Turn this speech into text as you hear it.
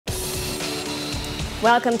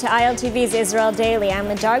Welcome to ILTV's Israel Daily. I'm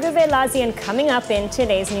Ladarga Velazi, and coming up in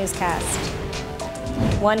today's newscast.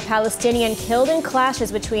 One Palestinian killed in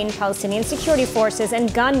clashes between Palestinian security forces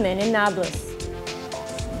and gunmen in Nablus.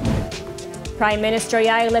 Prime Minister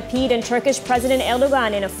Yair Lapid and Turkish President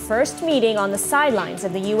Erdogan in a first meeting on the sidelines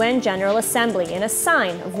of the UN General Assembly in a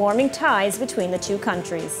sign of warming ties between the two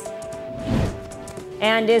countries.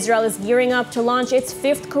 And Israel is gearing up to launch its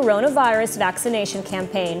 5th coronavirus vaccination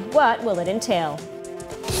campaign. What will it entail?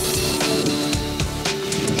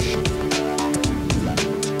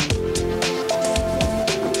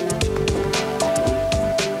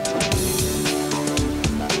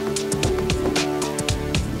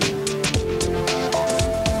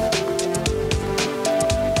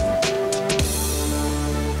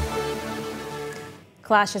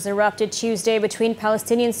 Clashes erupted Tuesday between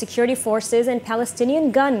Palestinian security forces and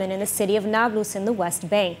Palestinian gunmen in the city of Nablus in the West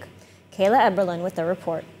Bank. Kayla Eberlin with the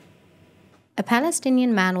report. A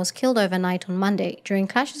Palestinian man was killed overnight on Monday during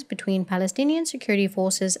clashes between Palestinian security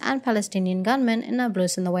forces and Palestinian gunmen in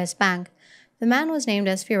Nablus in the West Bank. The man was named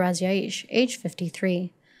as Yair, aged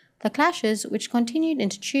 53. The clashes, which continued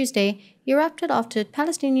into Tuesday, erupted after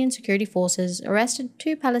Palestinian security forces arrested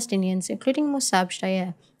 2 Palestinians, including Musab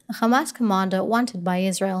Yair, a Hamas commander wanted by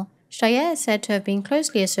Israel. Yair is said to have been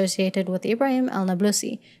closely associated with Ibrahim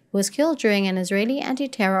al-Nablusi, who was killed during an Israeli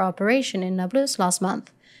anti-terror operation in Nablus last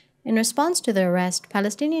month. In response to the arrest,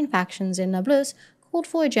 Palestinian factions in Nablus called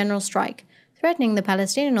for a general strike, threatening the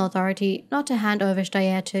Palestinian Authority not to hand over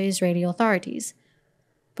Yair to Israeli authorities.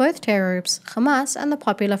 Both terror groups, Hamas and the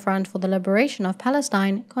Popular Front for the Liberation of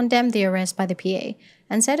Palestine, condemned the arrest by the PA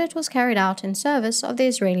and said it was carried out in service of the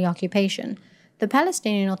Israeli occupation. The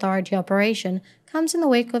Palestinian Authority operation comes in the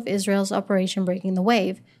wake of Israel's Operation Breaking the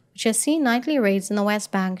Wave, which has seen nightly raids in the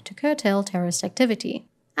West Bank to curtail terrorist activity.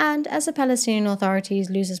 And as the Palestinian Authority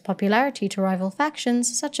loses popularity to rival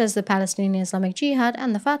factions such as the Palestinian Islamic Jihad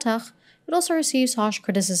and the Fatah, it also receives harsh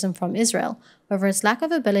criticism from Israel over its lack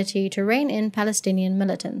of ability to rein in Palestinian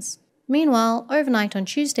militants. Meanwhile, overnight on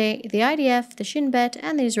Tuesday, the IDF, the Shin Bet,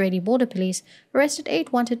 and the Israeli border police arrested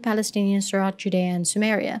 8 wanted Palestinians throughout Judea and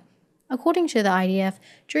Samaria. According to the IDF,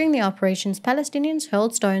 during the operations, Palestinians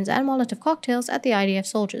hurled stones and Molotov cocktails at the IDF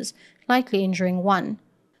soldiers, likely injuring 1.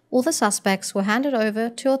 All the suspects were handed over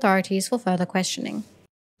to authorities for further questioning.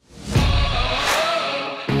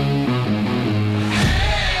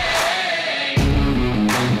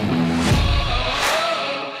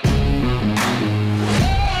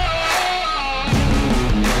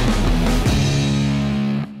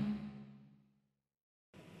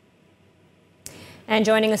 And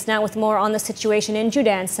joining us now with more on the situation in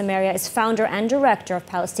Judea and Samaria is founder and director of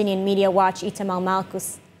Palestinian Media Watch, Itamar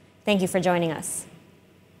Malkus. Thank you for joining us.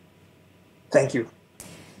 Thank you.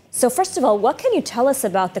 So first of all, what can you tell us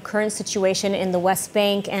about the current situation in the West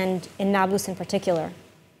Bank and in Nablus in particular?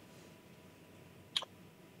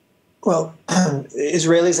 Well,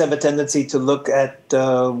 Israelis have a tendency to look at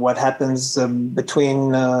what happens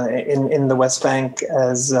between in the West Bank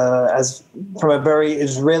as from a very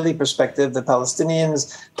Israeli perspective. The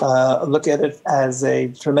Palestinians look at it as a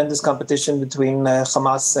tremendous competition between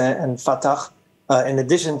Hamas and Fatah, in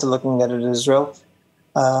addition to looking at it as Israel.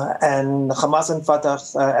 And Hamas and Fatah,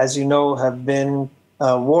 as you know, have been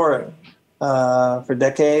warring for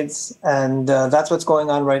decades, and that's what's going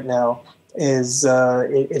on right now.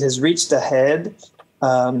 It has reached a head.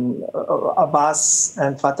 Abbas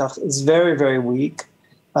and Fatah is very, very weak.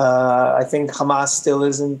 I think Hamas still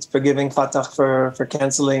isn't forgiving Fatah for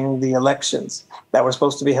canceling the elections that were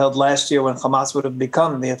supposed to be held last year when Hamas would have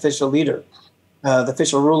become the official leader, the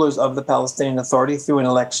official rulers of the Palestinian Authority through an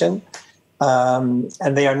election.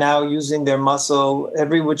 And they are now using their muscle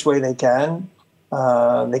every which way they can.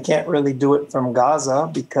 They can't really do it from Gaza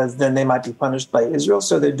because then they might be punished by Israel.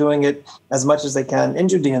 So they're doing it as much as they can in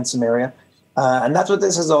Judea and Samaria. And that's what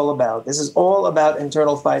this is all about. This is all about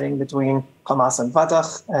internal fighting between Hamas and Fatah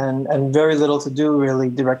and very little to do really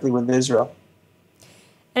directly with Israel.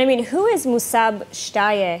 And I mean, who is Musab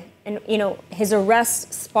Yair? And, his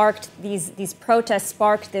arrest sparked these protests,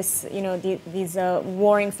 sparked this, these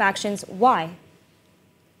warring factions. Why?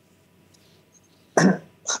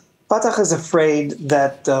 Fatah is afraid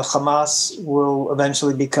that Hamas will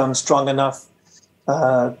eventually become strong enough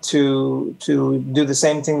to do the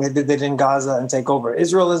same thing they did in Gaza and take over.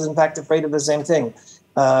 Israel is, in fact, afraid of the same thing.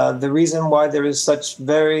 The reason why there is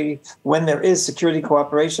when there is security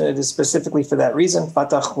cooperation, it is specifically for that reason.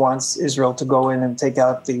 Fatah wants Israel to go in and take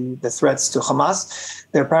out the threats to Hamas.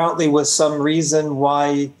 There apparently was some reason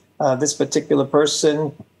why this particular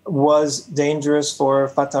person was dangerous for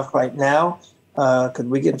Fatah right now. Could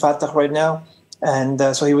we get Fatah right now? And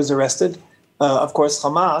so he was arrested. Of course,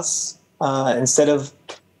 Hamas, instead of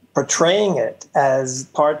portraying it as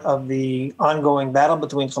part of the ongoing battle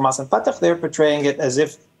between Hamas and Fatah, they're portraying it as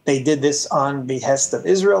if they did this on behest of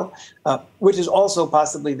Israel, which is also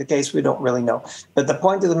possibly the case. We don't really know. But the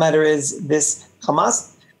point of the matter is this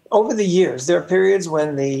Hamas, over the years, there are periods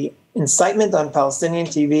when the incitement on Palestinian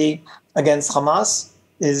TV against Hamas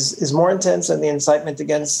is more intense than the incitement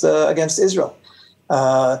against Israel.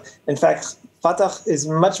 In fact, Fatah is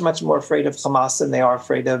much, much more afraid of Hamas than they are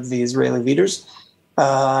afraid of the Israeli leaders.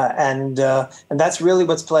 And that's really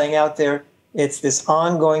what's playing out there. It's this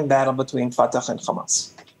ongoing battle between Fatah and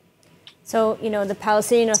Hamas. So, the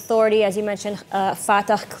Palestinian Authority, as you mentioned,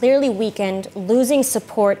 Fatah, clearly weakened, losing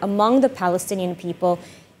support among the Palestinian people.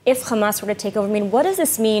 If Hamas were to take over, what does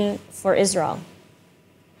this mean for Israel?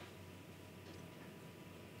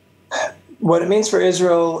 What it means for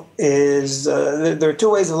Israel is there are two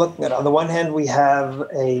ways of looking at it. On the one hand, we have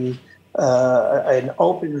an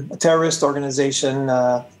open terrorist organization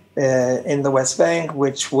in the West Bank,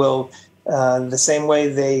 which will, the same way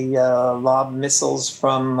they lob missiles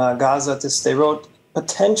from Gaza to Sderot,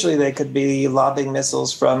 potentially they could be lobbing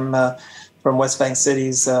missiles from West Bank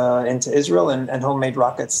cities into Israel and homemade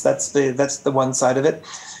rockets. That's the one side of it.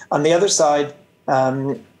 On the other side,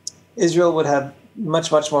 Israel would have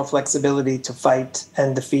much more flexibility to fight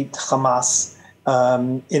and defeat Hamas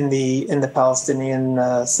in the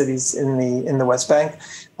Palestinian cities in the West Bank.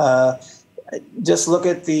 Just look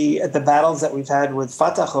at the battles that we've had with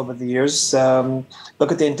Fatah over the years.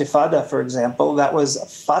 Look at the Intifada, for example. That was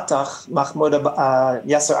Fatah,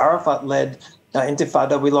 Yasser Arafat led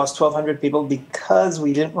Intifada. We lost 1,200 people because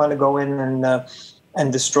we didn't want to go in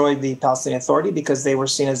and destroy the Palestinian Authority because they were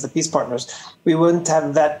seen as the peace partners. We wouldn't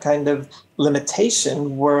have that kind of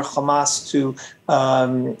limitation were Hamas to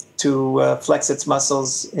flex its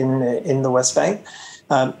muscles in the West Bank.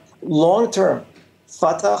 Long term,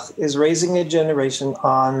 Fatah is raising a generation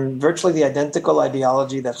on virtually the identical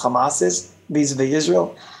ideology that Hamas is vis-a-vis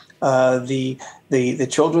Israel. The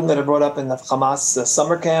children that are brought up in the Hamas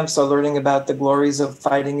summer camps are learning about the glories of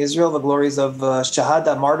fighting Israel, the glories of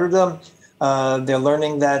Shahada, martyrdom. They're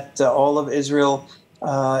learning that all of Israel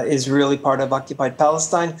is really part of occupied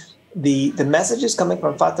Palestine. The messages coming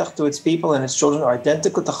from Fatah to its people and its children are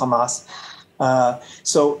identical to Hamas.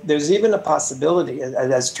 So there's even a possibility,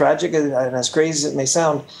 as tragic and as crazy as it may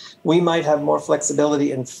sound, we might have more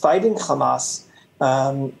flexibility in fighting Hamas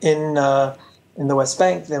in the West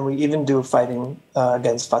Bank than we even do fighting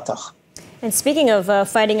against Fatah. And speaking of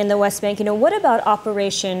fighting in the West Bank, what about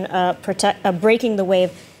Operation Breaking the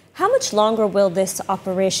Wave? How much longer will this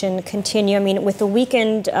operation continue? With the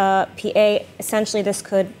weakened PA, essentially this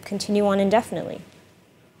could continue on indefinitely.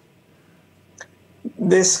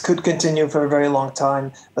 This could continue for a very long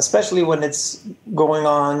time, especially when it's going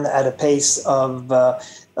on at a pace of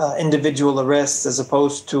individual arrests as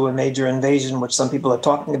opposed to a major invasion, which some people are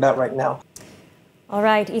talking about right now. All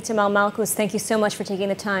right, Itamar Malkus, thank you so much for taking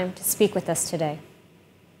the time to speak with us today.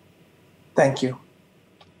 Thank you.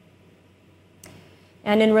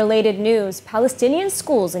 And in related news, Palestinian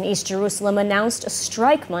schools in East Jerusalem announced a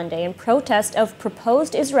strike Monday in protest of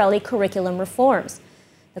proposed Israeli curriculum reforms.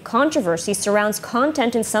 The controversy surrounds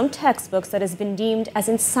content in some textbooks that has been deemed as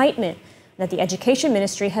incitement that the Education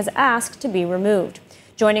Ministry has asked to be removed.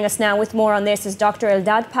 Joining us now with more on this is Dr.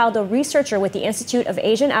 Eldad Pardo, researcher with the Institute of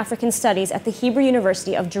Asian African Studies at the Hebrew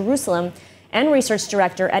University of Jerusalem and research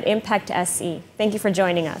director at Impact SE. Thank you for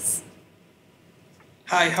joining us.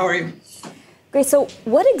 Hi, how are you? Great. So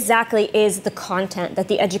what exactly is the content that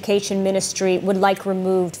the Education Ministry would like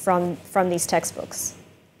removed from these textbooks?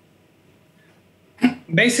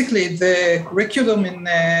 Basically, the curriculum in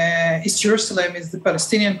East Jerusalem is the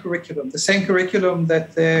Palestinian curriculum. The same curriculum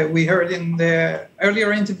that we heard in the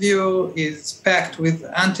earlier interview is packed with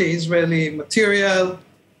anti-Israeli material,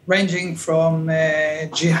 ranging from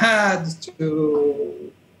jihad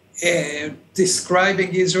to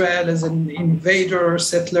describing Israel as an invader,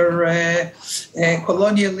 settler,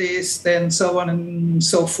 colonialist, and so on and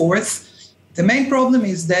so forth. The main problem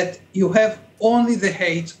is that you have only the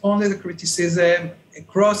hate, only the criticism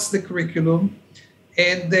across the curriculum.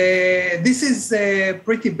 And this is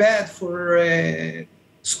pretty bad for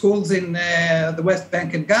schools in the West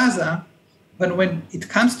Bank and Gaza. But when it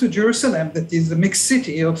comes to Jerusalem, that is a mixed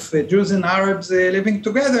city of Jews and Arabs living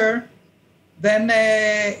together, then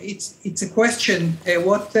it's a question,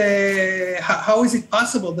 how is it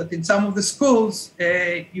possible that in some of the schools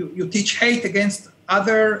you teach hate against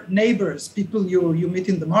other neighbors, people you meet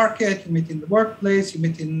in the market, you meet in the workplace, you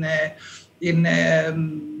meet in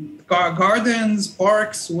gardens,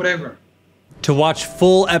 parks, whatever. To watch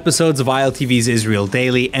full episodes of ILTV's Israel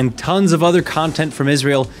Daily and tons of other content from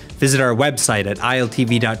Israel, visit our website at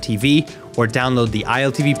iltv.tv or download the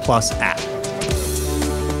ILTV Plus app.